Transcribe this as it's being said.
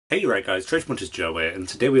Hey right guys, Treasure Hunters Joe here, and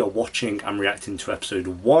today we are watching and reacting to episode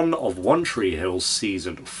 1 of One Tree Hill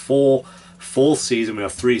Season 4. Fourth season, we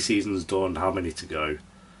have 3 seasons done. How many to go?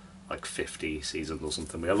 Like 50 seasons or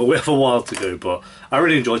something. We have a while to go, but I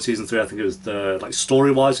really enjoyed Season 3. I think it was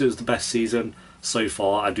story-wise, it was the best season so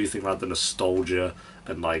far. I do think the nostalgia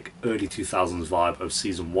and early 2000s vibe of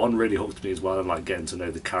Season 1 really hooked me as well, and getting to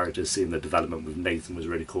know the characters, seeing the development with Nathan was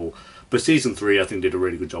really cool. But Season 3 I think did a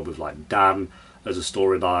really good job with Dan as a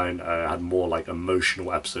storyline. Had more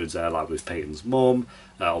emotional episodes there, with Peyton's mum,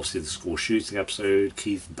 obviously the school shooting episode,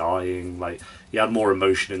 Keith dying. He had more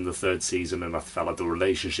emotion in the third season, and I felt like the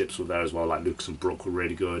relationships were there as well. Lucas and Brooke were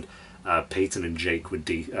really good. Peyton and Jake were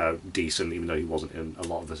decent, even though he wasn't in a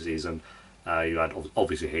lot of the season. You had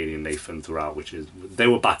obviously Haley and Nathan throughout, they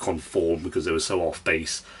were back on form because they were so off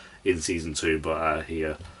base in Season 2, but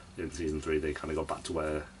here in Season 3 they kind of got back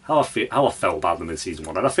to how I felt about them in Season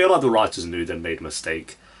 1, and I feel like the writers knew they made a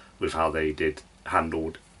mistake with how they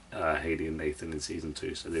handled Haley and Nathan in Season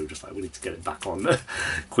 2, so they were just we need to get it back on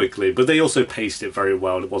quickly. But they also paced it very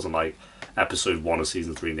well. It wasn't like episode 1 of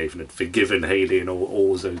Season 3 Nathan had forgiven Haley and all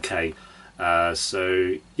was okay.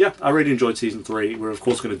 So yeah, I really enjoyed Season 3. We're of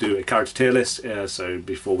course going to do a character tier list, so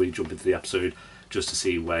before we jump into the episode, just to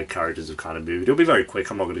see where characters have kind of moved. It'll be very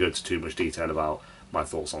quick. I'm not going to go into too much detail about my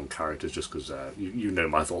thoughts on characters, just because you know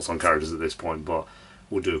my thoughts on characters at this point, but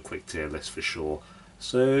we'll do a quick tier list for sure.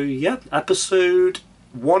 So yeah, episode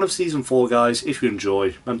 1 of Season 4, guys. If you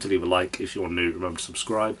enjoy, remember to leave a like. If you're new, remember to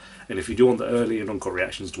subscribe. And if you do want the early and uncut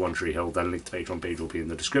reactions to One Tree Hill, then a link to Patreon page will be in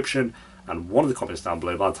the description and one of the comments down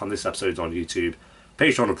below. By the time this episode's on YouTube,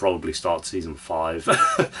 Patreon will probably start Season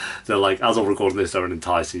 5. They're as I'm recording this, they're an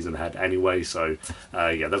entire season ahead anyway, so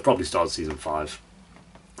yeah, they'll probably start Season 5.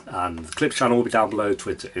 And the Clips channel will be down below,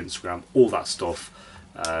 Twitter, Instagram, all that stuff.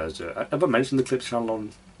 So, have I mentioned the Clips channel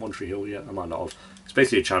on One Tree Hill yet? I might not have. It's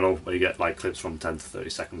basically a channel where you get clips from 10 to 30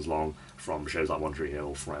 seconds long from shows like One Tree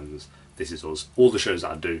Hill, Friends, This Is Us, all the shows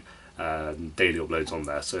that I do, daily uploads on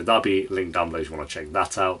there. So that'll be linked down below if you want to check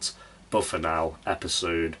that out. But for now,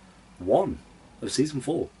 episode 1 of Season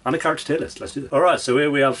 4 and a character tier list. Let's do that. Alright, so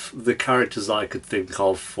here we have the characters I could think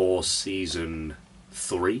of for Season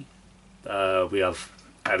 3. We have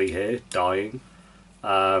Ellie here, dying.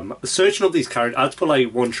 Searching up these characters, I had to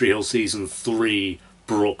put One Tree Hill Season 3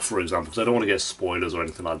 Brooke, for example, because I don't want to get spoilers or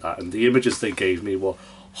anything like that, and the images they gave me were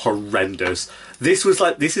horrendous. This is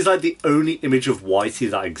the only image of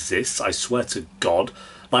Whitey that exists, I swear to God.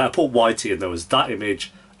 I put Whitey and there was that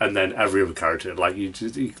image, and then every other character.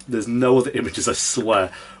 There's no other images, I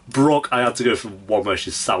swear. Brooke, I had to go for one where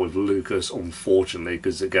she sat with Lucas, unfortunately,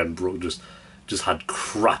 because again, Brooke just had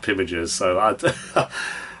crap images, so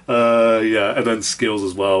yeah, and then Skills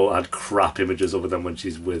as well had crap images other than when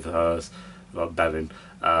she's with her, Bevan.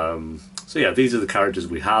 So yeah, these are the characters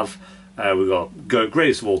we have. We've got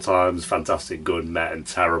Greatest of All Times, Fantastic, Good, Met, and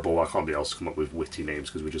Terrible. I can't be able to come up with witty names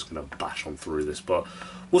because we're just going to bash on through this, but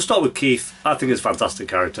we'll start with Keith. I think he's a fantastic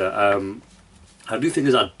character. I do think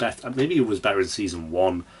he's had better, maybe he was better in Season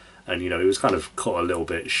 1, and he was kind of cut a little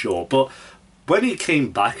bit short, but when he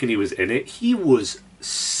came back and he was in it, he was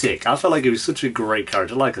sick. I felt like he was such a great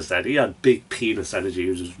character. Like I said, he had big penis energy. He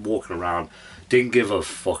was just walking around, didn't give a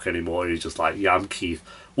fuck anymore. He was just yeah, I'm Keith.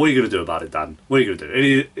 What are you going to do about it, Dan? What are you going to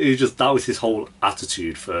do? And that was his whole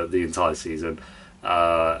attitude for the entire season.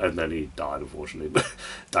 And then he died, unfortunately.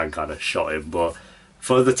 Dan kind of shot him. But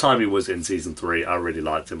for the time he was in Season 3, I really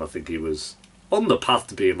liked him. I think he was on the path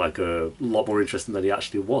to being a lot more interesting than he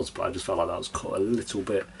actually was. But I just felt like that was cut a little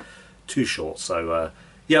bit too short. So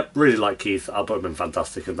yep, really like Keith. I put him in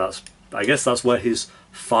Fantastic, and I guess that's where his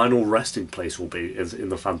final resting place will be, is in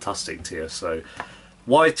the Fantastic tier. So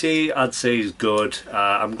Whitey, I'd say he's good.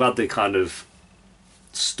 I'm glad they kind of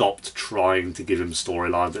stopped trying to give him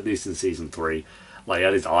storylines, at least in Season 3. He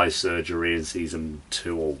had his eye surgery in Season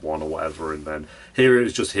 2 or 1 or whatever, and then here it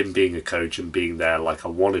was just him being a coach and being there like I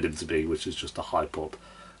wanted him to be, which is just to hype up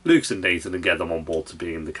Lucas and Nathan and get them on board to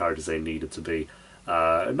being the characters they needed to be.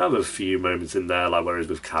 Another few moments in there, whereas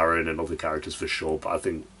with Karen and other characters for sure, but I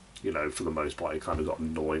think, for the most part, it kind of got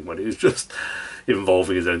annoying when he was just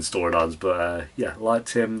involving his own storylines. But yeah,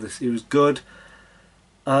 liked him. He was good.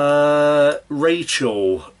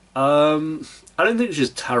 Rachel, I don't think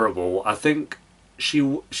she's terrible. I think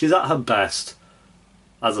she's at her best,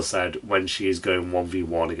 as I said, when she is going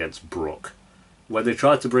 1v1 against Brooke. When they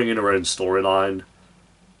tried to bring in her own storyline,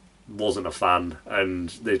 wasn't a fan, and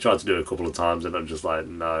they tried to do it a couple of times, and I'm just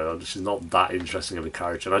no, she's not that interesting of a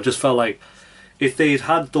character. And I just felt like if they'd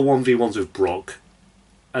had the 1v1s with Brooke,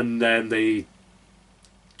 and then they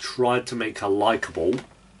tried to make her likeable,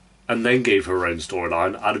 and then gave her own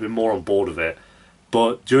storyline, I'd have been more on board with it.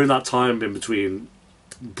 But during that time in between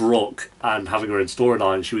Brooke and having her in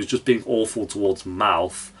storyline, she was just being awful towards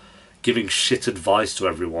Mouth, giving shit advice to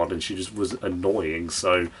everyone, and she just was annoying.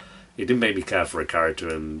 So it didn't make me care for her character,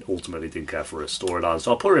 and ultimately didn't care for her storyline.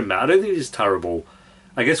 So I'll put her in there. I don't think she's terrible.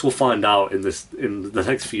 I guess we'll find out in the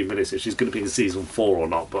next few minutes if she's going to be in season 4 or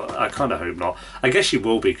not. But I kind of hope not. I guess she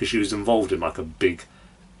will be because she was involved in like a big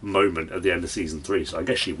moment at the end of season 3. So I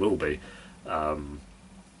guess she will be.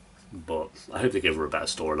 But I hope they give her a better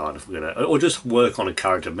storyline if we're gonna, or just work on a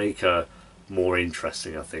character, make her more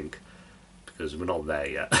interesting. I think because we're not there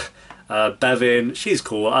yet. Bevin, she's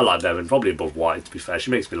cool. I like Bevin, probably above White to be fair.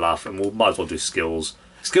 She makes me laugh, and we might as well do Skills.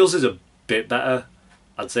 Skills is a bit better.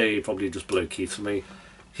 I'd say probably just below Keith for me.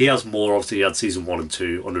 He has more. Obviously, he had season 1 and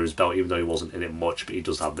 2 under his belt, even though he wasn't in it much. But he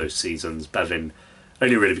does have those seasons. Bevin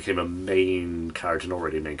only really became a main character, not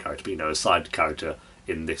really a main character, but a side character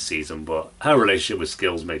in this season. But her relationship with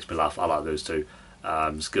Skills makes me laugh. I like those two.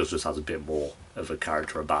 Skills just has a bit more of a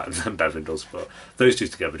character about him than Bevin does, but those two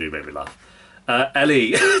together do make me laugh.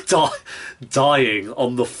 Ellie dying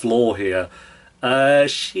on the floor here. I'll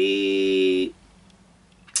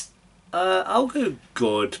go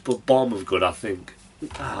good, but bottom of good, I think.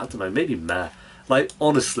 I don't know, maybe meh. Like,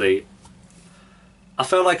 honestly, I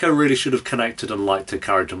felt like I really should have connected and liked her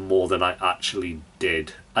character more than I actually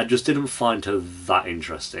did. I just didn't find her that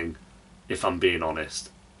interesting, if I'm being honest.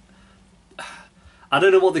 I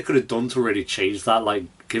don't know what they could have done to really change that, like,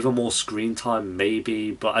 give her more screen time, maybe,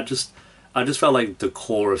 but I just felt like the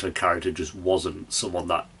core of her character just wasn't someone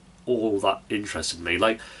that all that interested me.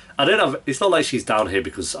 Like, I don't have, it's not like she's down here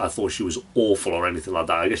because I thought she was awful or anything like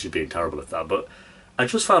that. I guess she's being terrible at that, but I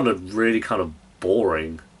just found her really kind of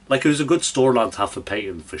boring. Like, it was a good storyline to have for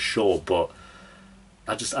Peyton for sure, but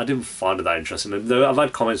I didn't find it that interesting. And though I've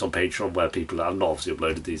had comments on Patreon where people, I've not obviously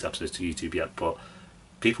uploaded these episodes to YouTube yet, but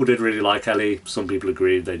people did really like Ellie. Some people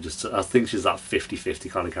agreed. I think she's that 50-50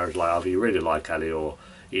 kind of character. Like, either you really like Ellie or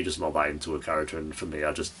you're just not that into a character. And for me,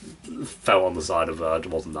 I just felt on the side of her. I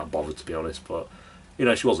wasn't that bothered, to be honest. But,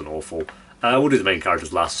 she wasn't awful. We'll do the main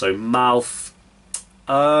characters last. So, Mouth.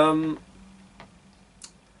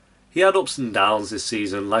 He had ups and downs this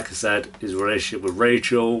season. Like I said, his relationship with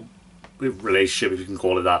Rachel, relationship if you can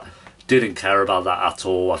call it that, didn't care about that at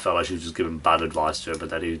all. I felt like she was just giving bad advice to her,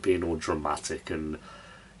 but then he was being all dramatic and,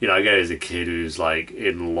 I get he's a kid who's like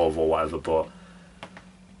in love or whatever, but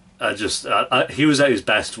he was at his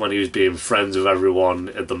best when he was being friends with everyone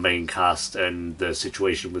at the main cast, and the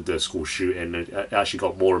situation with the school shooting, it actually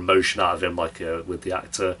got more emotion out of him, like with the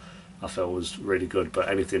actor. I felt was really good, but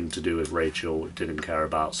anything to do with Rachel didn't care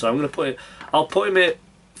about. So I'll put him at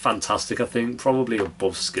fantastic, I think, probably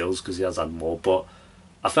above Skills because he has had more, but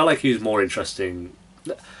I felt like he was more interesting.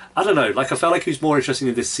 I don't know, like I felt like he was more interesting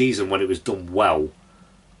in this season when it was done well,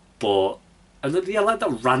 but and then like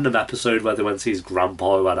that random episode where they went to his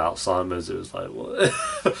grandpa who had Alzheimer's. It was like, what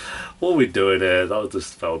are we doing here? That was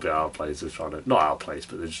just felt a bit out of place. Not out of place,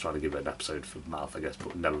 but they're just trying to give it an episode for Mouth, I guess.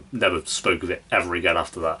 But never spoke of it ever again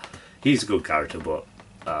after that. He's a good character, but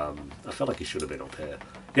I felt like he should have been up here.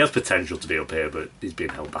 He has potential to be up here, but he's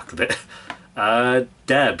being held back a bit.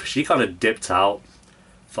 Deb, she kind of dipped out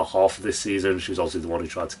for half of this season. She was obviously the one who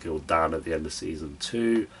tried to kill Dan at the end of season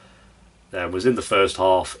 2. Then was in the first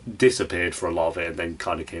half, disappeared for a lot of it, and then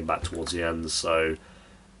kind of came back towards the end. So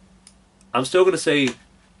I'm still going to say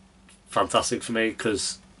fantastic for me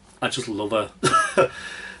because I just love her.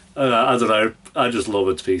 I don't know, I just love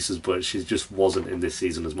her to pieces, but she just wasn't in this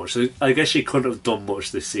season as much. So I guess she couldn't have done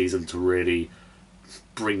much this season to really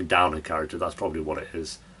bring down her character. That's probably what it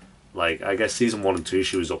is. Like, I guess season 1 and 2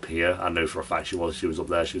 she was up here. I know for a fact she was up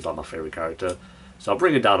there. She was like my favourite character. So I'll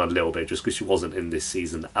bring her down a little bit just because she wasn't in this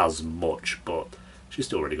season as much, but she's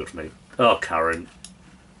still really good for me. Oh, Karen.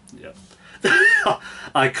 Yeah.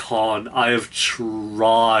 I can't. I have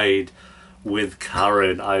tried with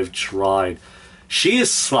Karen. I've tried. She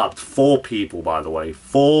has slapped 4 people, by the way.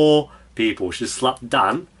 4 people. She's slapped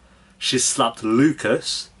Dan. She's slapped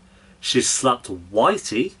Lucas. She's slapped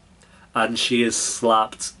Whitey. And she has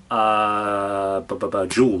slapped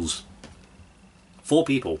Jules. 4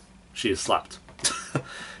 people she has slapped.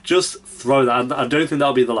 Just throw that, and I don't think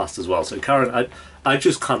that'll be the last as well. So Karen, I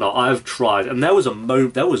just cannot. I've tried, and there was a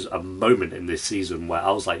moment in this season where I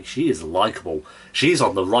was like, she is likable. She's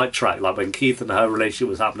on the right track. Like when Keith and her relationship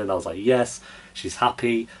was happening, I was like, yes, she's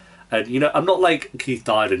happy. And I'm not like Keith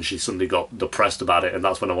died and she suddenly got depressed about it, and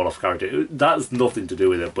that's when I went off character. That's nothing to do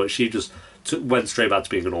with it. But she just went straight back to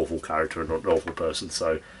being an awful character and an awful person.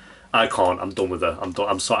 So I can't. I'm done with her. I'm done.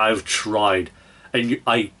 I'm sorry. I've tried, and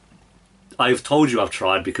I've told you I've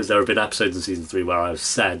tried because there have been episodes in season 3 where I've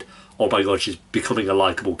said, oh my god, she's becoming a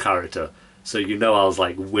likeable character. So you know I was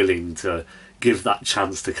like willing to give that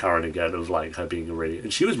chance to Karen again of like her being a really,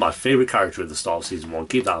 and she was my favourite character at the start of season 1.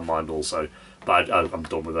 Keep that in mind also. But I'm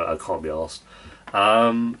done with it. I can't be asked.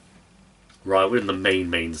 Right, we're in the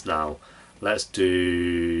mains now. Let's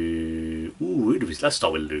do. Ooh, let's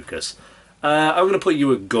start with Lucas. I'm going to put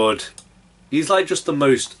you a good. He's like just the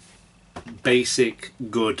most basic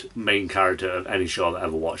good main character of any show I've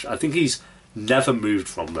ever watched. I think he's never moved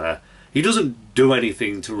from there. He doesn't do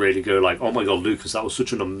anything to really go like, oh my god, Lucas, that was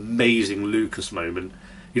such an amazing Lucas moment.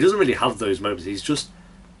 He doesn't really have those moments. He's just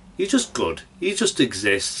good. He just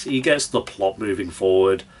exists. He gets the plot moving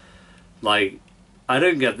forward. Like, I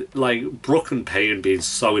don't get like Brooke and Peyton being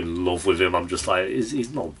so in love with him. I'm just like,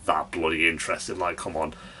 he's not that bloody interested. Like, come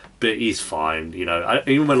on. But he's fine, you know.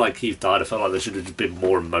 Even when like Keith died, I felt like there should have just been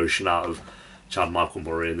more emotion out of Chad Michael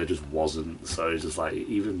Murray, and there just wasn't. So it's just like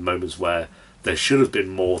even moments where there should have been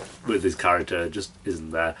more with his character just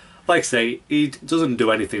isn't there. Like I say, he doesn't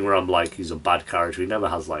do anything where I'm like he's a bad character. He never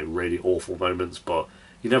has like really awful moments, but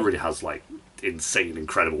he never really has like insane,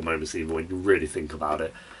 incredible moments even when you really think about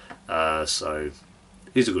it. So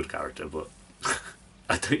he's a good character, but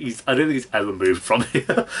I don't think he's ever moved from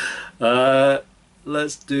here.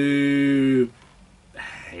 Let's do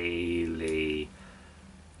Hayley.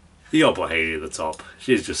 You gotta put Hayley at the top.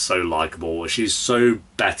 She's just so likable. She's so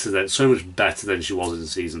much better than she was in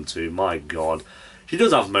season 2. My god. She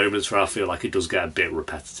does have moments where I feel like it does get a bit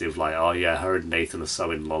repetitive, like, oh yeah, her and Nathan are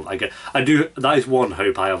so in love. That is one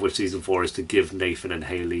hope I have with season 4, is to give Nathan and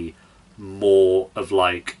Hayley more of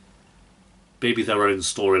like maybe their own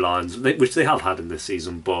storylines, which they have had in this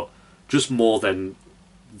season, but just more than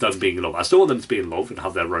them being in love. I still want them to be in love and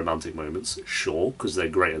have their romantic moments, sure, because they're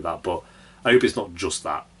great at that, but I hope it's not just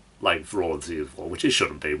that, like for all of season 4, which it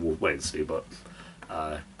shouldn't be. We'll wait and see, but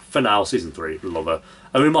for now, season 3, love her.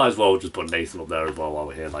 And we might as well just put Nathan up there as well while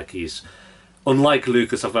we're here. Like, he's unlike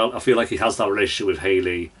Lucas. I feel like he has that relationship with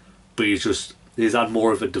Hayley, but he's had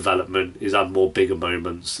more of a development. He's had more bigger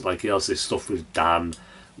moments. Like, he has this stuff with Dan,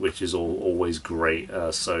 which is always great.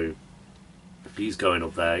 So he's going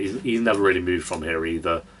up there. He's never really moved from here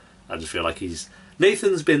either. I just feel like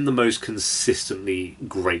Nathan's been the most consistently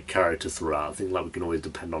great character throughout. I think like we can always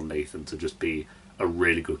depend on Nathan to just be a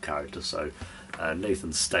really good character. So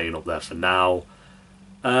Nathan's staying up there for now.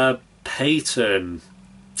 Peyton.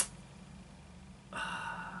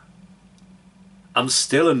 I'm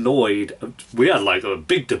still annoyed. We had like a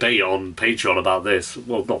big debate on Patreon about this.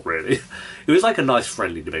 Well, not really. It was like a nice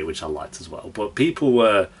friendly debate, which I liked as well. But people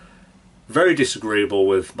were very disagreeable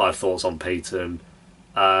with my thoughts on Peyton.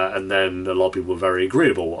 And then a lot of people were very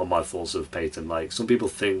agreeable on my thoughts of Peyton. Like, some people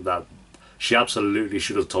think that she absolutely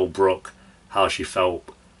should have told Brooke how she felt.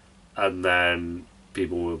 And then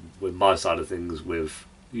people were with my side of things with,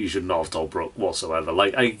 you should not have told Brooke whatsoever.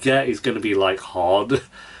 Like, I get it's going to be like hard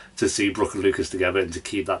to see Brooke and Lucas together and to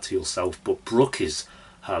keep that to yourself, but Brooke is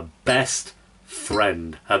her best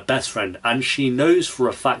friend, and she knows for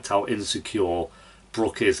a fact how insecure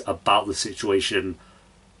Brooke is about the situation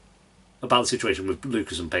with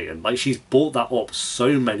Lucas and Peyton. Like, she's brought that up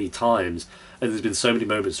so many times, and there's been so many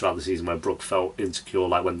moments throughout the season where Brooke felt insecure,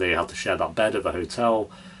 like when they had to share that bed at the hotel,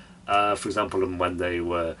 for example, and when they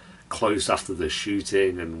were close after the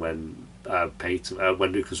shooting, and when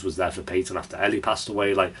when Lucas was there for Peyton after Ellie passed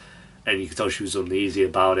away, like, and you could tell she was uneasy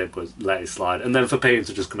about it, but let it slide. And then for Peyton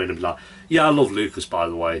to just come in and be like, yeah, I love Lucas, by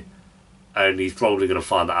the way, and he's probably going to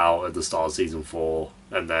find that out at the start of season 4,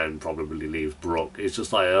 and then probably leave Brooke. It's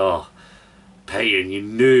just like, oh, Peyton, you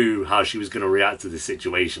knew how she was going to react to this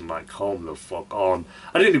situation. Like, calm the fuck on.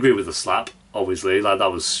 I didn't agree with the slap, obviously. Like,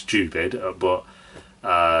 that was stupid. But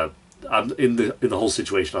I'm in the whole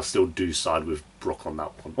situation, I still do side with Brooke on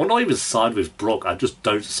that one. Or not even side with Brooke. I just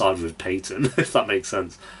don't side with Peyton, if that makes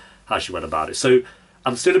sense, how she went about it. So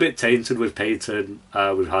I'm still a bit tainted with Peyton,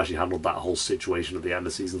 with how she handled that whole situation at the end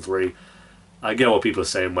of season 3. I get what people are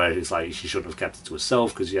saying, where it's like she shouldn't have kept it to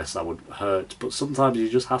herself, because yes, that would hurt. But sometimes you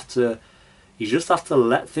just have to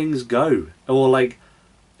let things go. Or like,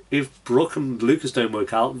 if Brooke and Lucas don't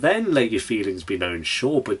work out, then let your feelings be known,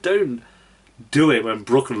 sure, but don't do it when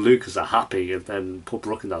Brooke and Lucas are happy and then put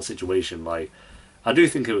Brooke in that situation. Like, I do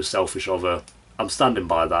think it was selfish of her. I'm standing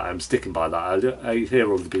by that. I'm sticking by that. I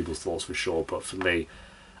hear other people's thoughts for sure, but for me,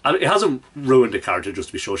 it hasn't ruined the character, just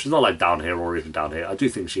to be sure. She's not like down here or even down here. I do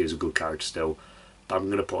think she is a good character still, but I'm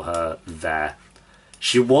going to put her there.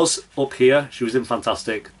 She was up here. She was in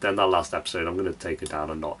Fantastic. Then that last episode, I'm going to take her down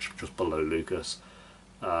a notch, just below Lucas.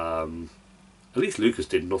 At least Lucas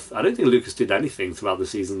did nothing. I don't think Lucas did anything throughout the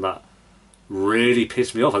season that really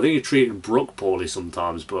pissed me off. I think he treated Brooke poorly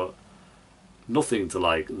sometimes, but nothing to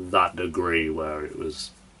like that degree where it was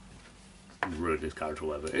ruined his character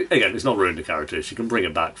or whatever. Again, it's not ruined the character. She can bring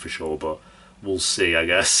it back for sure, but we'll see, I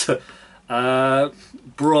guess.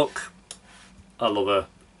 Brooke, I love her.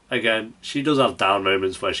 Again, she does have down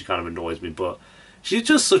moments where she kind of annoys me, but she's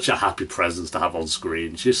just such a happy presence to have on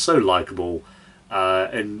screen. She's so likeable.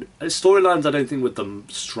 And storylines, I don't think were the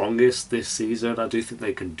strongest this season. I do think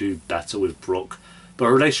they can do better with Brooke. But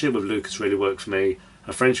her relationship with Lucas really worked for me.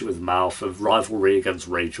 Her friendship with Mouth, her rivalry against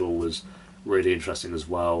Rachel was really interesting as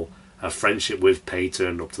well. Her friendship with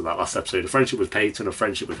Peyton up to that last episode. Her friendship with Peyton, her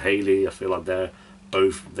friendship with Haley. I feel like they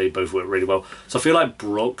both work really well. So I feel like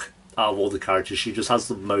Brooke, out of all the characters, she just has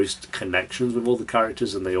the most connections with all the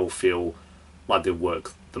characters, and they all feel like they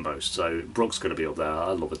work the most. So Brooke's going to be up there.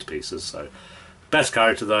 I love her to pieces. So best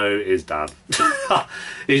character though is Dan.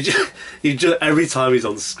 he just every time he's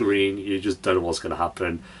on screen, you just don't know what's going to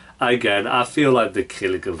happen. Again, I feel like the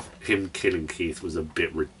killing of him killing Keith was a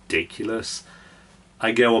bit ridiculous.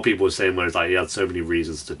 I get what people were saying, where it's like he had so many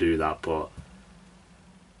reasons to do that, but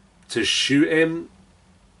to shoot him,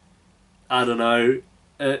 I don't know.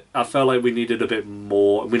 I felt like we needed a bit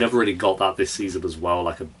more. We never really got that this season as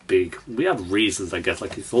well. We had reasons, I guess.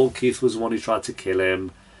 Like, he thought Keith was the one who tried to kill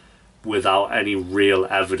him without any real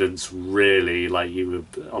evidence, really. Like, you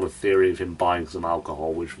were on a theory of him buying some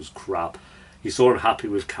alcohol, which was crap. You saw him happy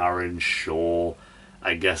with Karen, sure.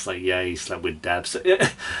 I guess, like, yeah, he slept with Deb. So,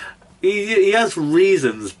 he has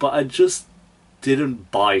reasons, but I just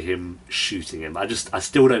didn't buy him shooting him. I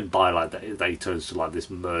still don't buy, like, that he turns to, like,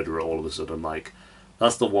 this murderer all of a sudden. Like,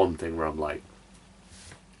 that's the one thing where I'm like,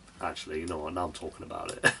 actually, you know what, now I'm talking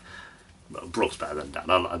about it. Brooke's better than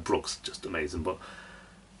Dan. Brooke's just amazing, but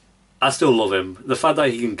I still love him. The fact that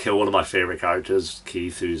he can kill one of my favourite characters,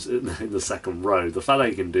 Keith, who's in the second row, the fact that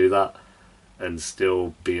he can do that and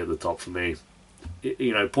still be at the top for me.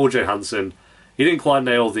 You know, Paul Johansson, he didn't quite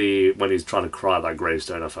nail when he's trying to cry at that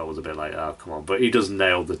gravestone. I felt was a bit like, oh, come on. But he does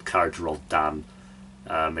nail the character of Dan.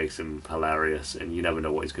 Makes him hilarious, and you never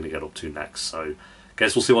know what he's going to get up to next. So,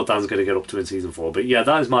 guess we'll see what Dan's going to get up to in season 4. But yeah,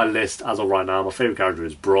 that is my list as of right now. My favourite character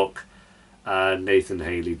is Brooke. Nathan,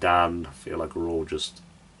 Haley, Dan. I feel like we're all just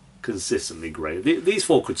consistently great. These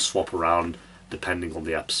 4 could swap around depending on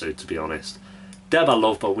the episode, to be honest. Deb I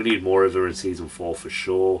love, but we need more of her in season 4 for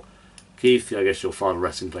sure. Keith, I guess you'll find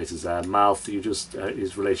resting places there. Mouth,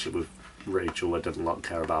 his relationship with Rachel I didn't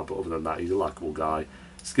care about, but other than that, he's a likeable guy.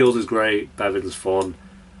 Skills is great. Bevan's fun.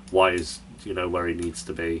 White is, where he needs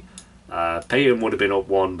to be. Peyton would have been up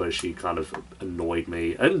 1, but she kind of annoyed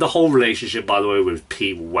me. And the whole relationship, by the way, with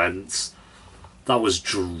Pete Wentz, that was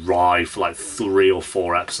dry for like 3 or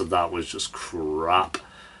 4 episodes. That was just crap.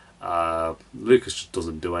 Lucas just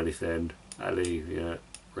doesn't do anything. Ellie, yeah.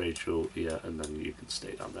 Rachel, yeah. And then you can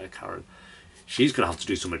stay down there, Karen. She's going to have to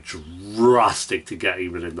do something drastic to get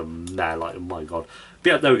even in the mare. Like, oh my god. But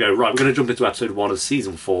yeah, there we go. Right, we're going to jump into episode 1 of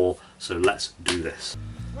season 4. So let's do this.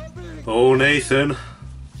 Oh, Nathan.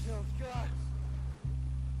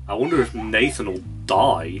 I wonder if Nathan will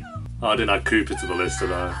die. Oh, I didn't add Cooper to the list,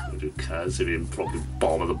 did I? Who cares? If he'd probably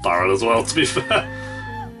bottom of the barrel as well, to be fair.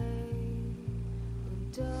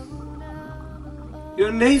 Yo,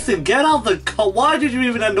 Nathan, get out the car. Why did you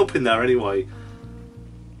even end up in there anyway?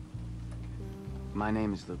 My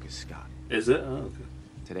name is Lucas Scott. Is it? Oh, okay.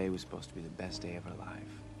 Today was supposed to be the best day of our life.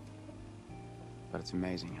 But it's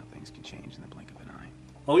amazing how things can change in the blink of an eye.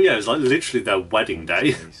 Oh yeah, it was like literally their wedding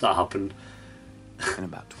day that happened. In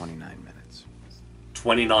about 29 minutes.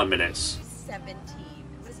 29 minutes. 17.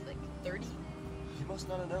 Was it like 30? He must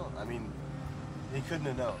not have known. I mean, he couldn't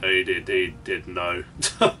have known. He did know.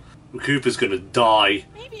 Cooper's gonna die.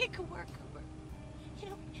 Maybe it could work, Cooper.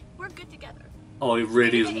 We're good together. Oh, it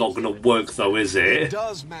really is not gonna work though, is it? It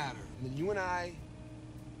does matter. I mean, you and I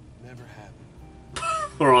never have.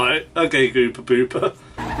 Alright, okay, Cooper Pooper.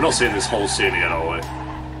 We're not seeing this whole scene again, are we?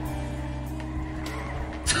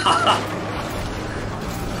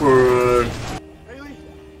 Haley,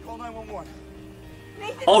 call 911.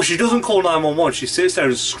 Oh, she doesn't call 911. She sits there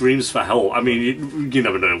and screams for help. I mean, you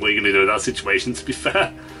never know what you're going to do in that situation, to be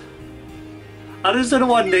fair. I just don't know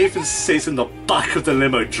why Nathan sits in the back of the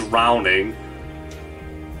limo drowning.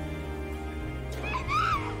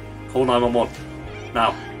 Call 911.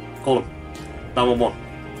 Now. Call him. 911.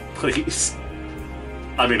 Please.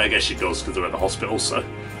 I mean, I guess she does because they're at the hospital, so...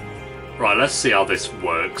 Right, let's see how this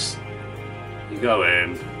works. You go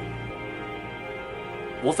in.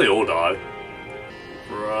 What if they all die?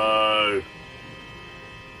 Bro.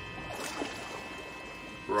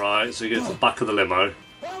 Right, so you get to the back of the limo.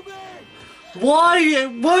 Why?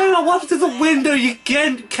 What happened to the window? You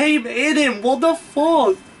came in him. What the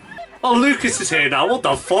fuck? Oh, Lucas is here now. What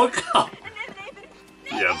the fuck?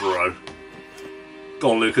 Yeah, bro.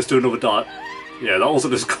 Go on, Lucas, do another dive. Yeah, that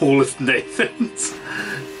wasn't as cool as Nathan's.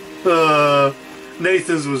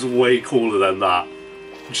 Nathan's was way cooler than that.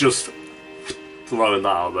 Just throwing that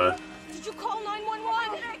out there. Did you call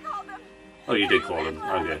 911? I called them. Oh, you did call him.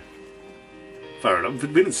 Okay. Fair enough. We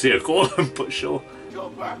didn't see her call him, but sure.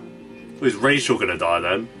 Was Rachel gonna die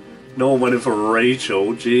then? No one went in for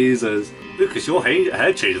Rachel. Jesus. Lucas, your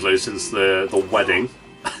hair changed low since the wedding.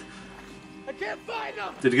 I can't find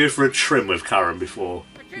him. Did you go for a trim with Karen before?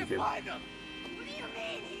 I can't find him. What do you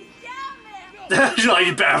mean? He's down there. She's like,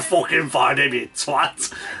 you better fucking find him, you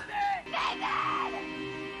twat.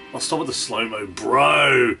 I'll stop with the slow-mo,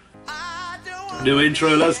 bro. New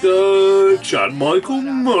intro, let's go. Chad Michael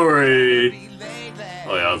Murray.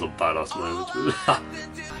 Oh yeah, that was a badass moment.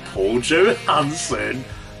 Paul Johansson.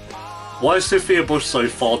 Why is Sophia Bush so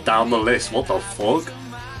far down the list? What the fuck?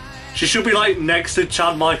 She should be like next to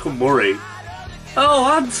Chad Michael Murray.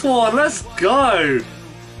 Oh, Antoine, let's go.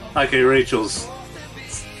 Okay, Rachel's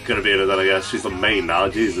gonna be in it then, I guess. She's the main now,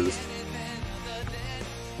 Jesus.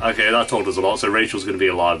 Okay, that told us a lot. So Rachel's gonna be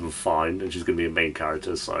alive and fine, and she's gonna be a main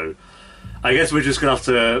character, so I guess we're just gonna have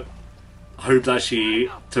to hope that she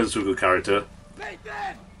turns to a good character.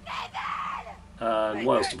 And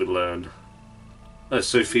what else did we learn?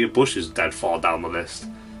 Sophia Bush is dead far down the list.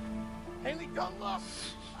 Haley, don't look.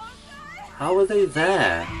 How are they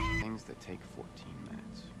there? Things that take 14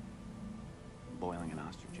 minutes. Boiling an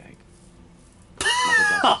ostrich egg. Michael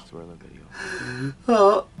Jackson's Thriller video.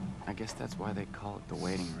 I guess that's why they call it the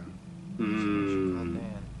waiting room.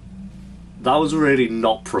 That was really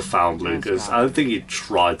not profound, Lucas. I don't think you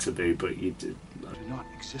tried to be, but you did. Do not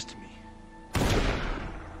exist to me.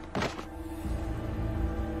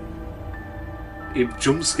 He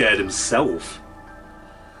jump scared himself.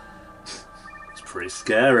 It's pretty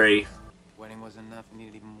scary. Wedding was enough, it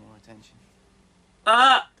needed even more attention.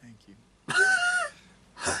 Ah! Thank you.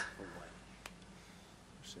 For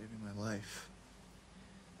saving my life.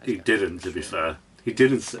 He didn't, to be fair. He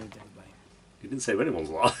didn't save anyone's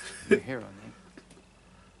life. You're a hero, Nate.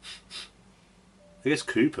 I guess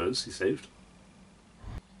Cooper's he saved.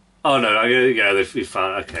 Oh no, yeah, he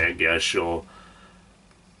found. Okay, yeah, sure.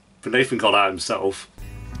 But Nathan got out himself.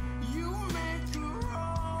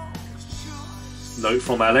 Note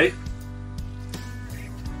from Ellie.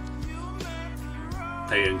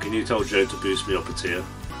 Peyton, can you tell Joe to boost me up a tier?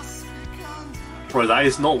 Bro, that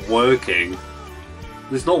is not working.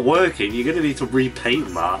 It's not working. You're gonna need to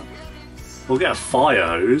repaint that. We'll get a fire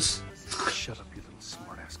hose. Shut up, you little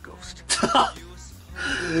smartass ghost.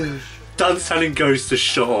 Dan's telling Ghost to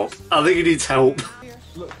shut up. I think he needs help.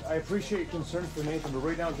 Look, I appreciate your concern for Nathan, but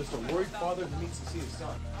right now I'm just a worried father who needs to see his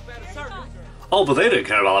son. Oh, but they don't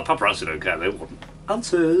care about that. Paparazzi don't care. They want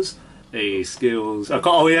answers. Hey, skills.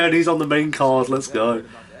 Oh yeah, and he's on the main card. Let's go.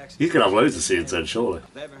 He's gonna have loads of scenes then, surely.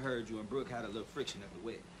 Bevan heard you and Brooke had a little friction at the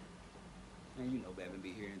wedding. And you know Bevan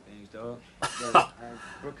be hearing things, dog.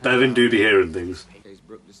 Bevan do be hearing things. In case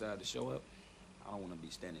Brooke decide to show up, I don't want to be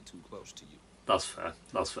standing too close to you. That's fair.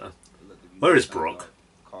 That's fair. But look, if you Where know is something, Brooke? dog,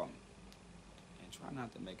 call me. And try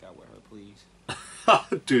not to make out with her, please.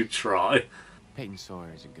 Do try. Peyton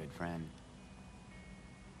Sawyer is a good friend.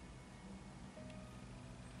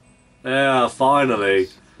 Yeah, finally.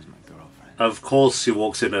 She's my girlfriend. Of course she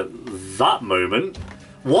walks in at that moment.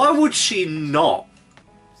 Why would she not?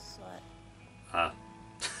 Slut.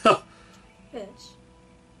 Bitch.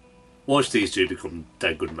 Watch these two become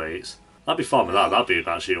dead good mates. I'd be fine with that. That'd be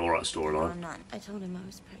actually an alright No, storyline. I'm not. I told him I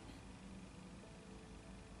was pregnant.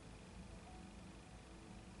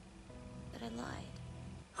 But I lied.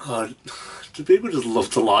 God, do people just love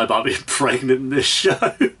to lie about being pregnant in this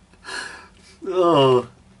show? Oh,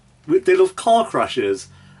 they love car crashes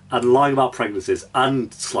and lying about pregnancies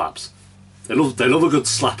and slaps. They love a good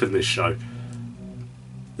slap in this show.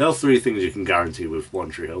 There are three things you can guarantee with One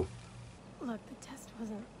Tree Hill. Look, the test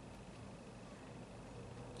wasn't.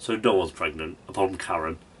 So no one's pregnant apart from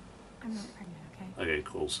Karen. I'm not pregnant, okay? Okay,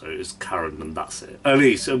 cool. So it's Karen and that's it. At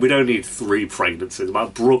least we don't need three pregnancies.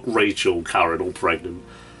 About Brooke, Rachel, Karen all pregnant.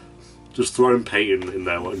 Just throwing Peyton in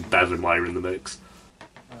there and Bev and Maya in the mix.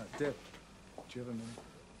 Dip, do you have a minute?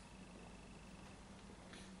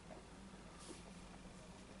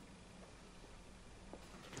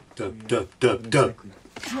 Dub.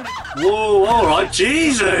 Whoa, alright,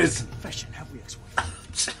 Jesus! Confession, have we,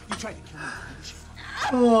 ex-wife? You tried to kill me.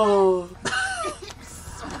 Oh.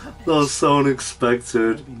 That was so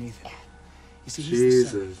unexpected. That'd be Nathan. You see,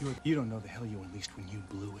 Jesus. You don't know the hell you unleashed when you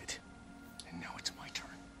blew it. And now it's my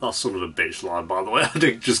turn. That son of a bitch line, by the way. I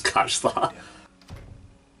didn't just catch that. I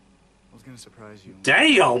was gonna surprise you.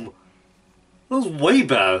 Damn! That was way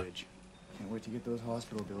better. Can't wait to get those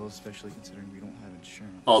hospital bills, especially considering we don't have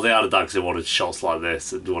insurance. Oh, they had a dad because they wanted shots like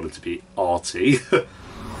this and wanted to be arty.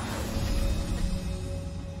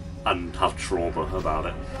 And have trauma about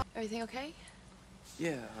it. Everything okay?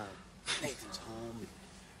 Yeah, Nathan's home.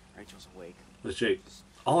 Rachel's awake. There's Jake.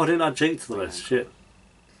 Oh, I didn't add Jake to the list. Shit.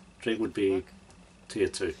 Jake would be tier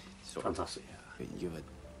 2. Fantastic. You have a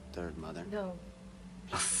third mother? No.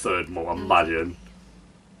 A third mum.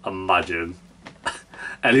 Imagine.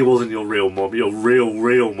 Ellie wasn't your real mum. Your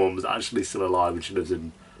real mum's actually still alive and she lives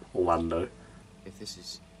in Orlando. If this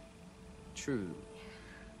is true,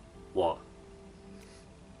 What?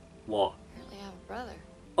 What? Apparently I have a brother.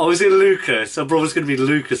 Oh, is it Lucas? Her brother's going to be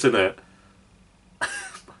Lucas, isn't it?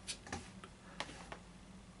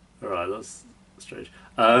 Alright, that's strange.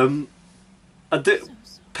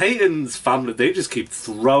 Peyton's family, they just keep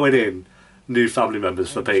throwing in new family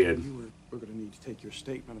members for Peyton. We're going to need to take your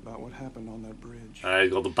statement about what happened on that bridge.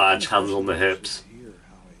 He's got the badge, hands on the hips. Hear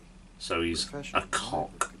how So he's a professional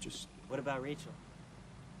cock. could just What about Rachel?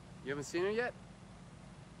 you haven't seen her yet?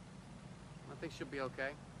 I think she'll be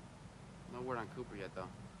okay. No word on Cooper yet, though.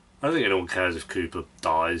 I don't think anyone cares if Cooper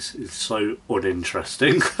dies. It's so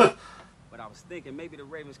uninteresting. But I was thinking maybe the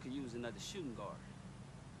Ravens could use another shooting guard.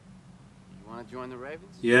 You want to join the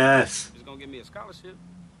Ravens? Yes. Just gonna give me a scholarship.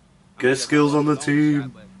 Get skills on the Long team.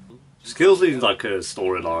 shot, but- Skills needs like a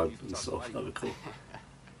storyline and stuff. That'd be cool.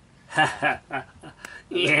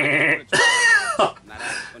 Yeah. Not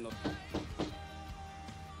asking for no-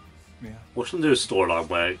 Yeah. Watch them do a storyline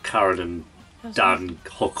where Karen and Dan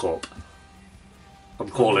hook up. I'm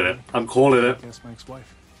calling it. That's my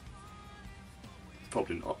ex-wife.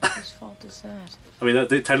 Probably not. Whose fault is that? I mean,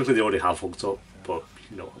 technically they already have hooked up, but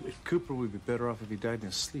you know what I mean. Cooper would be better off if he died in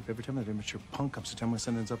his sleep. Every time that immature punk comes to tell my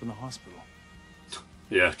son ends up in the hospital.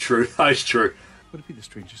 Yeah, true. That's true. Would it be the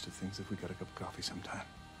strangest of things if we got a cup of coffee sometime?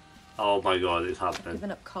 Oh my god, it's happening.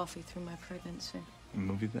 Given up coffee through my pregnancy. A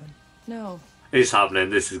movie then? No. It's happening.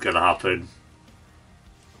 This is going to happen.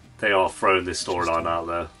 They are throwing this storyline out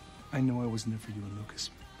there. I know I wasn't there for you and Lucas.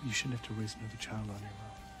 But you shouldn't have to raise another child on your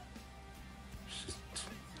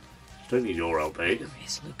Don't need your help, mate.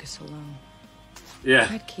 Raise Lucas alone. Yeah.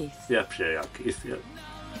 Right, Keith. Yep, yeah, Keith, yeah.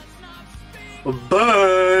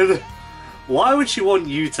 Burn! Why would she want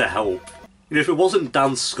you to help? You know, if it wasn't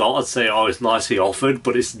Dan Scott, I'd say, oh, it's nice he offered,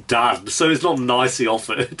 but it's Dan, so it's not nice he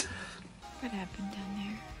offered. What happened down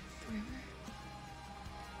there? The river?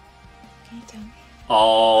 Can you tell me?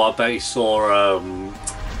 Oh, I bet he saw,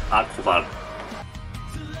 Aquaman.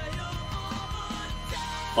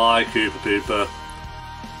 Bye, Cooper Pooper.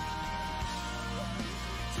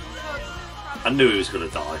 I knew he was going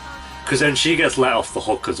to die. Because then she gets let off the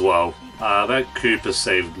hook as well. I bet Cooper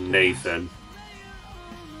saved Nathan.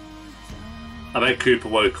 I bet Cooper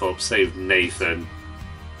woke up, saved Nathan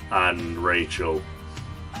and Rachel.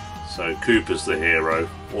 So Cooper's the hero,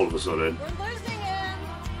 all of a sudden. We're losing him!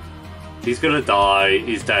 He's gonna die,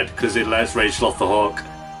 he's dead, because it lets Rachel off the hook.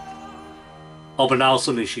 Oh, but now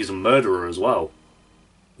suddenly she's a murderer as well.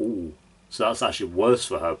 Ooh, so that's actually worse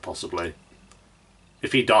for her, possibly.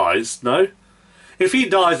 If he dies, no? If he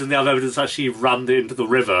dies and they have evidence that she rammed it into the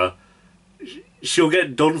river, she'll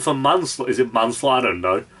get done for manslaughter. Is it manslaughter? I don't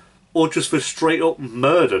know. Or just for straight up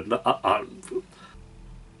murder.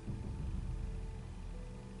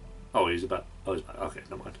 Oh, he's about. Oh, he's back. Okay,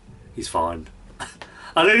 never mind. He's fine.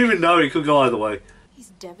 I don't even know. It could go either way. He's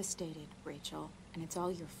devastated, Rachel, and it's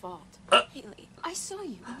all your fault. Haley, I saw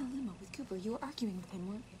you in the limo with Cooper. You were arguing with him,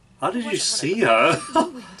 weren't you? How did you see her? You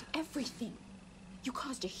ruined everything. You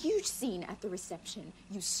caused a huge scene at the reception.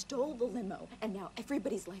 You stole the limo, and now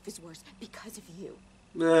everybody's life is worse because of you.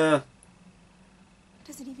 Yeah,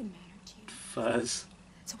 Does it even matter to you? Fez.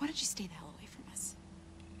 So why don't you stay the hell away from us?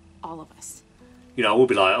 All of us. You know, we'll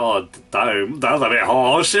be like, oh, damn, that was a bit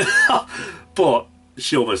harsh. But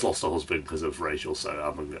she almost lost her husband because of Rachel, so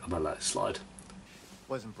I'm gonna let it slide.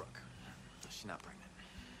 Wasn't Brooke. She's not pregnant.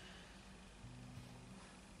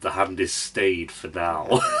 The hand is stayed for now.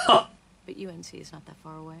 but UNC is not that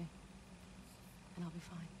far away. And I'll be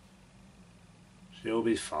fine. She'll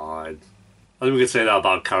be fine. I think we can say that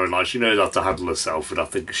about Caroline. She knows how to handle herself, and I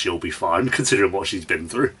think she'll be fine, considering what she's been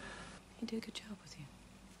through. He did a good job with you.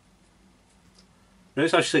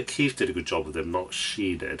 Notice how she said Keith did a good job with him, not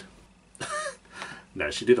she did. No,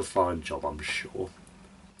 she did a fine job, I'm sure.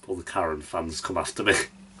 All the Karen fans come after me.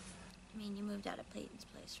 I mean, you moved out of Peyton's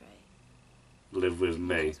place, right? Live with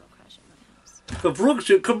Might me. as well crash at my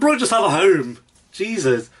house. Could Brooke just have a home?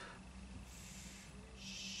 Jesus.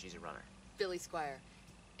 She's a runner. Billy Squire.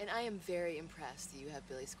 And I am very impressed that you have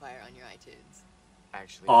Billy Squire on your iTunes.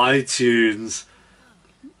 Actually, iTunes.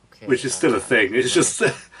 okay, Which is still a thing. It's just...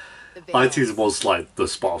 The iTunes was like the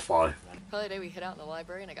Spotify. Probably the day we hid out in the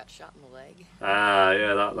library and I got shot in the leg. Ah,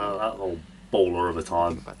 yeah, that old baller of a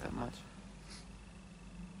time. Think about that much.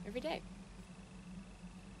 Every day.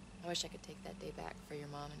 I wish I could take that day back for your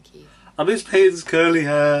mom and Keith. I miss Peyton's curly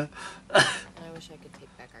hair. And I wish I could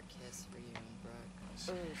take back our kiss for you and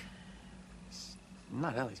Brooke.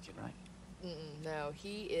 Not Ellie's kid, right? No,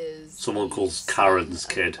 he is. Someone the calls son Karen's of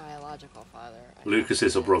kid. Biological father. Lucas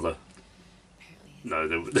is a brother. Apparently his No,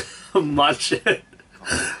 they imagine.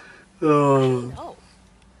 Oh. No.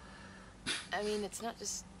 I mean, it's not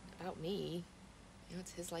just about me. You know,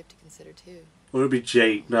 it's his life to consider too. Or it'd be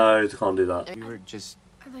Jake. No, they can't do that. We were just...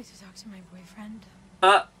 I'd like to talk to my boyfriend.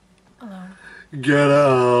 Ah, Alone. get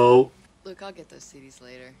out. Look, I'll get those CDs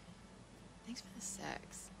later. Thanks for the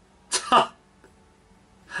sex.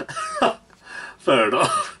 Fair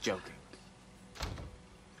enough. joking.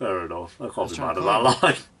 Fair enough. I can't be trying mad to at call that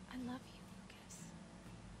line. I love you, Lucas.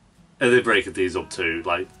 And they're breaking these up too.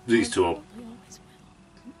 Like, these two up We always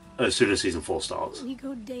will. as soon as season 4 starts. We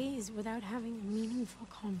go days without having a meaningful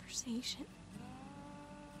conversation.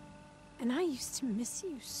 And I used to miss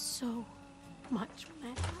you so much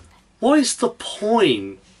when that happened. What is the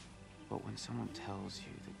point? But when someone tells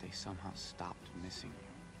you that they somehow stopped missing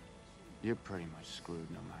you, you're pretty much screwed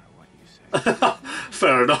no matter what you say.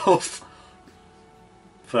 Fair enough.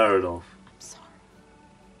 Fair enough. I'm sorry.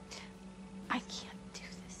 I can't do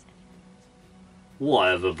this anymore.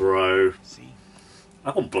 Whatever, bro. See?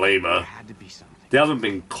 I can't blame There her. had to be something. They haven't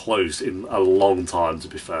been close in a long time, to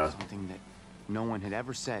be fair. Something that no one had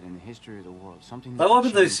ever said in the history of the world. Something that Like, what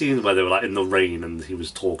happened to those changed. scenes where they were like in the rain and he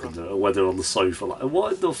was talking to her, where they were on the sofa? Like,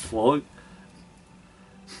 what the fuck?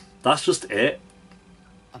 That's just it.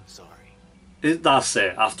 I'm sorry. That's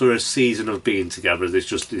it. After a season of being together,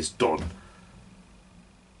 it's done.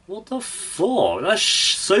 What the fuck? That's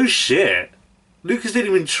so shit. Lucas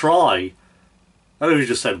didn't even try. I know he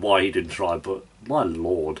just said why he didn't try, but my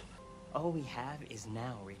lord. All we have is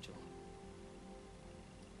now, Rachel.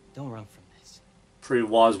 Don't run from this. Pretty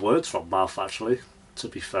wise words from Mouth, actually, to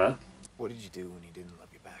be fair. What did you do when he didn't love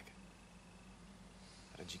you back?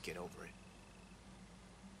 How did you get over it?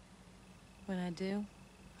 When I do,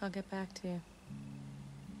 I'll get back to you.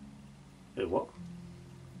 Wait, what?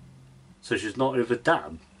 So she's not over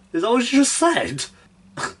Dan? Is that what she just said?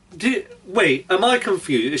 Wait, am I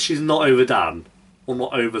confused? Is she's not over Dan? Or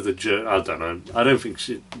not over the jerk? I don't know. I don't think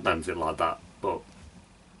she meant it like that, but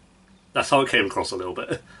that's how it came across a little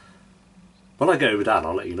bit. When I get over Dan,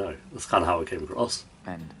 I'll let you know. That's kind of how it came across.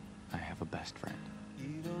 And I have a best friend.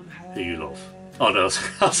 Who you love? Oh no,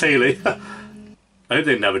 that's Haley. I hope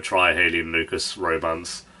they never try Haley and Lucas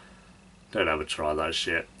romance. Don't ever try that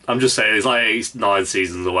shit. I'm just saying, it's like 8, 9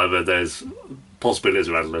 seasons or whatever, there's possibilities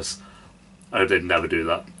are endless. I hope they never do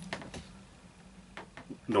that.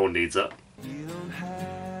 No one needs it.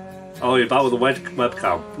 Oh, you're back with the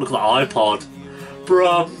webcam. Look at the iPod. Bro,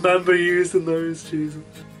 I remember using those, Jesus.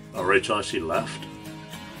 Oh, Rachel actually left?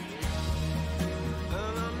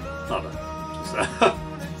 Oh no.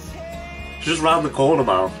 She's just round the corner,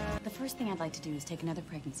 man. The first thing I'd like to do is take another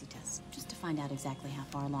pregnancy test, just to find out exactly how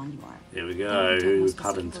far along you are. Here we Then go. we can talk more Who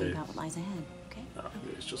specifically Paddington? about what lies ahead, okay? Oh,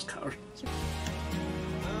 it's just Karen.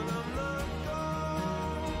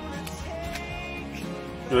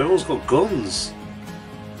 Everyone's got guns.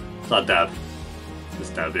 Is that Deb? It's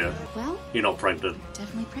Deb, yeah. Well, You're not pregnant.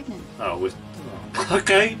 definitely pregnant. Oh, with.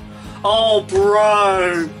 Okay. Oh,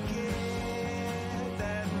 bro!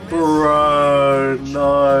 Bro,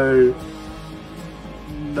 no.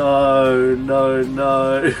 No, no,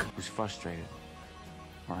 no. Who's frustrated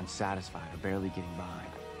or unsatisfied or barely getting by.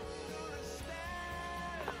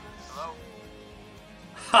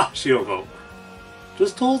 Ha! She hung up.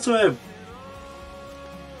 Just talk to him.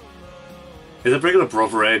 If they're bringing a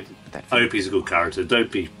brother in, I hope he's a good character.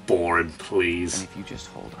 Don't be boring, please. And if you just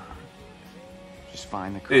hold on, just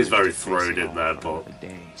find the It courage is very to face thrown it in all there, for but another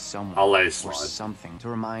day, someone I'll let it or slide. something to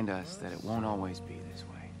remind us that it won't always be this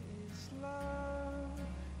way.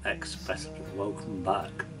 Ex-Bespin, welcome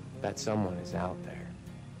back. That someone is out there.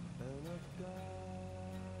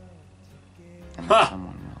 And Ha! that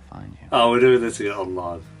someone will find you. Oh, we're doing this again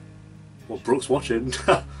online. Well, Brooke's watching.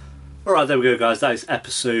 Alright, there we go, guys. That is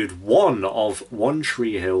episode 1 of One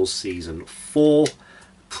Tree Hill Season 4.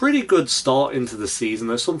 Pretty good start into the season.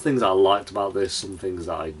 There's some things I liked about this, some things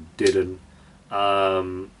that I didn't.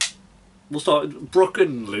 We'll start with Brooke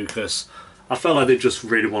and Lucas. I felt like they just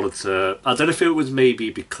really wanted to... I don't know if it was maybe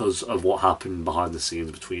because of what happened behind the scenes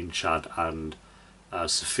between Chad and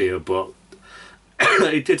Sophia, but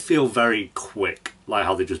it did feel very quick, like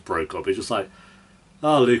how they just broke up. It's just like,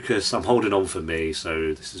 oh, Lucas, I'm holding on for me,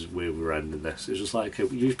 so this is where we're ending this. It's just like,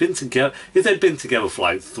 you've been together. If they'd been together for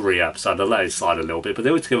like 3 episodes, I'd let it slide a little bit, but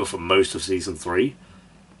they were together for most of season 3.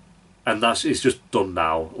 And it's just done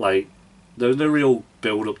now. Like, there's no real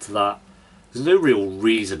build up to that. There's no real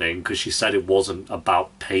reasoning, because she said it wasn't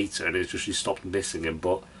about Peyton, it's just she stopped missing him,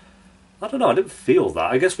 but I don't know, I didn't feel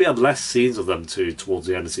that. I guess we had less scenes of them two towards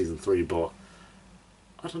the end of season 3, but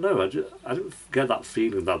I don't know, I didn't get that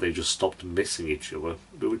feeling that they just stopped missing each other.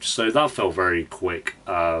 So that felt very quick.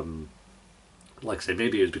 Like I say,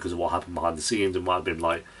 maybe it was because of what happened behind the scenes. It might have been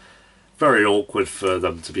like very awkward for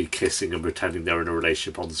them to be kissing and pretending they're in a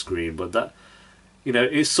relationship on the screen. But that, you know,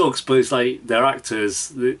 it sucks, but it's like, they're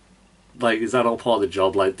actors. Like, is that all part of the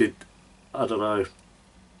job? Like, I don't know.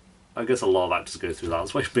 I guess a lot of actors go through that.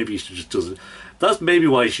 That's why maybe you should just doesn't. That's maybe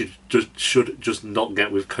why you should just not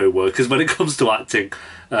get with co-workers when it comes to acting.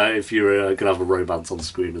 If you're gonna have a romance on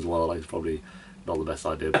screen as well, like, it's probably not the best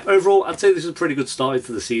idea. Overall, I'd say this is a pretty good start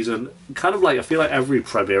to the season. Kind of like, I feel like every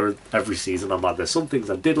premiere, every season, I'm like, there's some things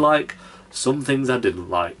I did like, some things I didn't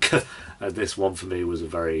like, and this one for me was a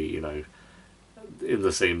very, you know, in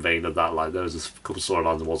the same vein of that. Like, there was a couple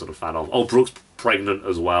storylines I wasn't a fan of. Oh, Brooke's pregnant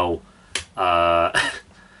as well.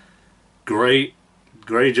 Great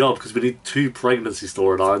job, because we need 2 pregnancy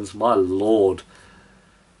storylines. My lord.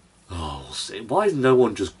 Oh, why is no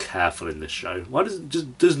one just careful in this show? Why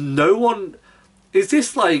does no one? Is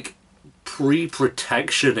this like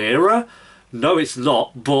pre-protection era? No, it's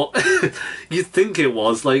not. But you'd think it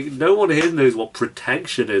was. Like, no one here knows what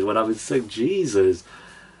protection is when I'm sick. Jesus.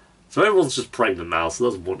 So everyone's just pregnant now. So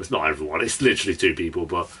it's not everyone. It's literally 2 people.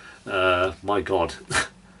 But my God.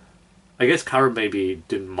 I guess Karen maybe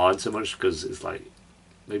didn't mind so much because it's like,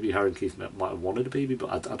 maybe Harry and Keith might have wanted a baby,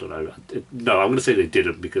 but I don't know. No, I'm going to say they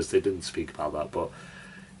didn't because they didn't speak about that. But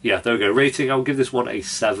yeah, there we go. Rating, I'll give this one a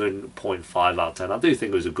 7.5 out of 10. I do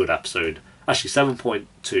think it was a good episode. Actually,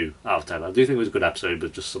 7.2 out of 10. I do think it was a good episode,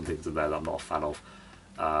 but just some things in there that I'm not a fan of.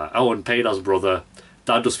 Oh, and Peyton as brother,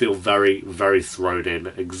 that does feel very, very thrown in.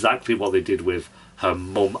 Exactly what they did with her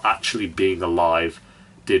mum actually being alive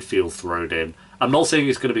did feel thrown in. I'm not saying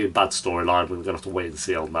it's going to be a bad storyline, we're going to have to wait and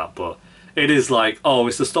see on that, but it is like, oh,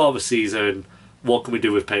 it's the start of a season, what can we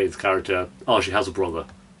do with Peyton's character? Oh, she has a brother.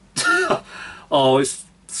 Oh, it's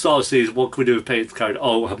the start of the season, what can we do with Peyton's character?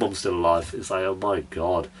 Oh, her mum's still alive. It's like, oh my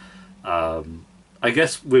God. I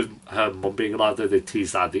guess with her mum being alive, though, they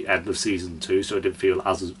teased that at the end of season 2, so it didn't feel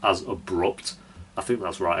as abrupt. I think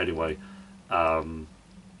that's right anyway.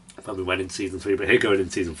 When we went in season 3, but here going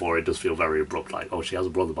in season 4, it does feel very abrupt. Like, oh, she has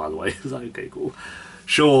a brother, by the way. It's like, okay, cool.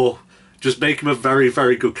 Sure, just make him a very,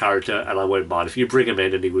 very good character, and I won't mind. If you bring him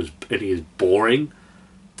in and he is boring,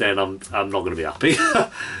 then I'm not going to be happy.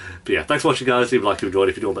 But yeah, thanks for watching, guys. Leave a like if you enjoyed.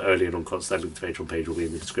 If you do want the early and uncut stuff, link to the Patreon page will be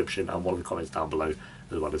in the description and one of the comments down below,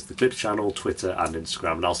 as well as the Clips channel, Twitter, and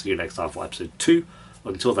Instagram. And I'll see you next time for episode 2.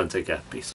 Until then, take care. Peace.